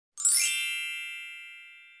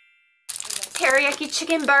teriyaki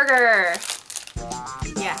chicken burger.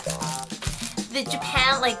 Yeah. The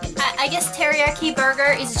Japan, like, I guess teriyaki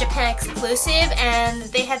burger is Japan exclusive, and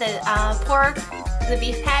they had the pork, the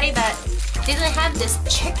beef patty, but didn't have this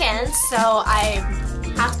chicken, so I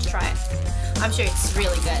have to try it. I'm sure it's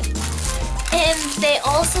really good. And they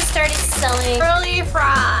also started selling curly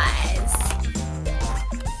fries.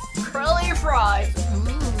 Curly fries.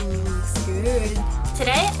 It's good.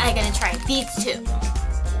 Today, I'm gonna try these two.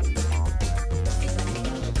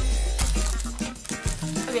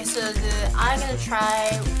 Okay, so I'm gonna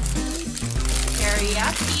try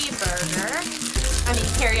teriyaki burger. I mean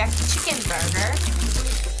teriyaki chicken burger.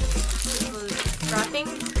 Wrapping.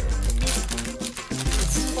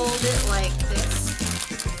 Let's fold it like this.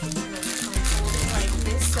 And then fold it like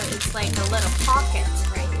this, so it's like a little pocket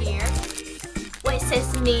right here. White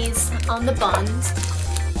sesame's on the buns.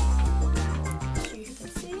 You can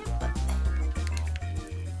see it, but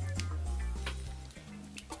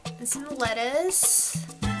and some lettuce.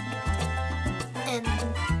 And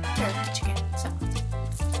teriyaki chicken. So,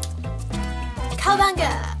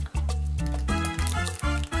 cowabunga.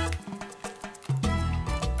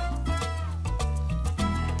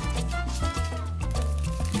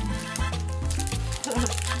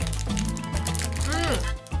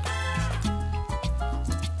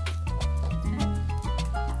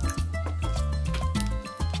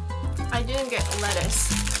 I didn't get lettuce.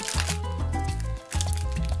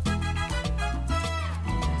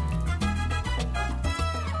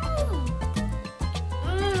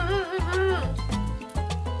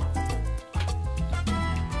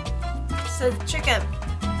 So the chicken,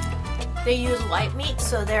 they use white meat,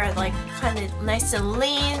 so they're like kind of nice and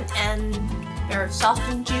lean, and they're soft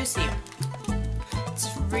and juicy. It's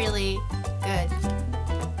really good.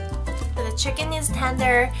 So the chicken is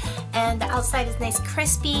tender, and the outside is nice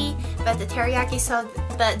crispy, but the teriyaki sauce,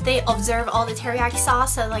 but they observe all the teriyaki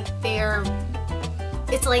sauce, so like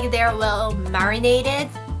it's like they're well marinated.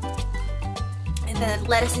 The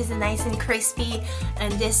lettuce is nice and crispy,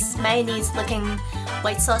 and this mayonnaise looking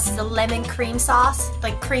white sauce is a lemon cream sauce,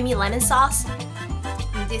 like creamy lemon sauce.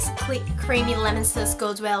 And this creamy lemon sauce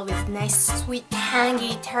goes well with nice sweet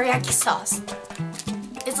tangy teriyaki sauce.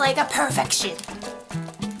 It's like a perfection.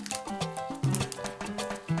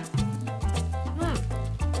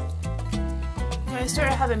 I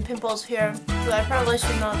started having pimples here, so I probably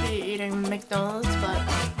should not be eating McDonald's, but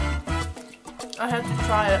I have to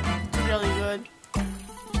try it. It's really good.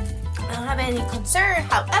 I don't have any concern,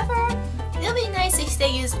 however, it'll be nice if they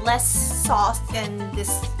use less sauce than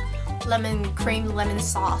this lemon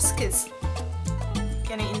sauce, because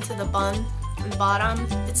getting into the bun and the bottom,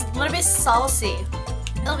 it's a little bit saucy.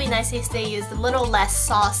 It'll be nice if they use a little less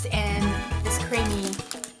sauce and this creamy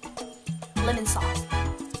lemon sauce.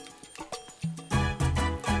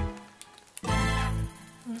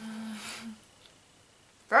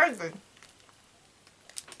 Very good.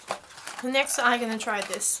 Next, I'm gonna try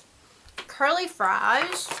this curly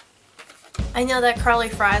fries. I know that curly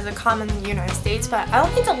fries are common in the United States, but I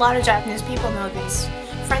don't think a lot of Japanese people know these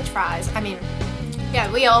French fries. I mean, yeah,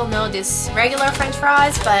 we all know this regular French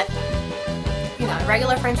fries, but you know,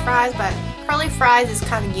 regular French fries, but curly fries is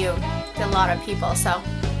kind of new to a lot of people, so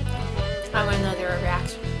I want to know their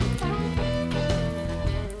reaction.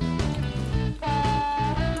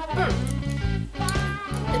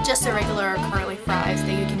 It's just a regular curly fries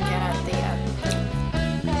that you can get at the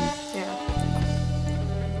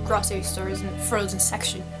grocery stores and frozen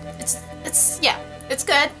section. It's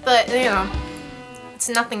good, but you know, it's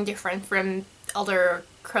nothing different from other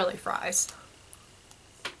curly fries.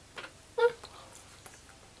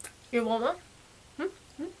 You want one?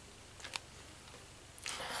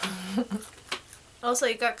 Also,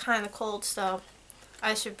 it got kind of cold, so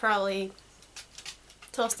I should probably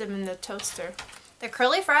toast them in the toaster. The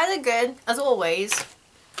curly fries are good, as always.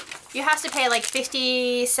 You have to pay like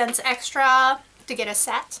 50 cents extra to get a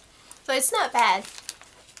set, so it's not bad.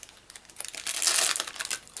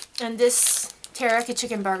 And this teriyaki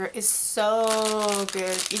chicken burger is so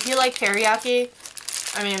good. If you like teriyaki,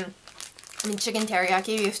 I mean chicken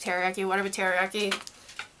teriyaki, beef teriyaki, whatever teriyaki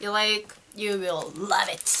you like, you will love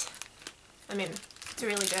it. I mean, it's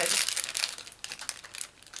really good.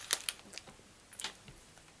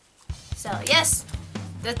 So yes,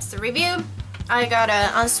 that's the review. I got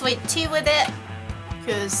an unsweet tea with it,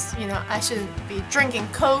 because, you know, I shouldn't be drinking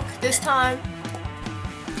Coke this time.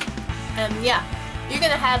 And yeah, you're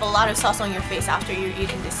gonna have a lot of sauce on your face after you're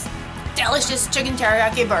eating this delicious chicken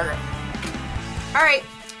teriyaki burger. Alright,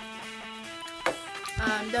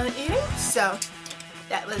 I'm done eating, so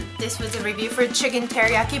this was a review for chicken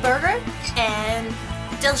teriyaki burger and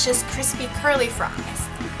delicious crispy curly fries.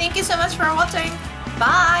 Thank you so much for watching.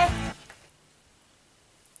 Bye!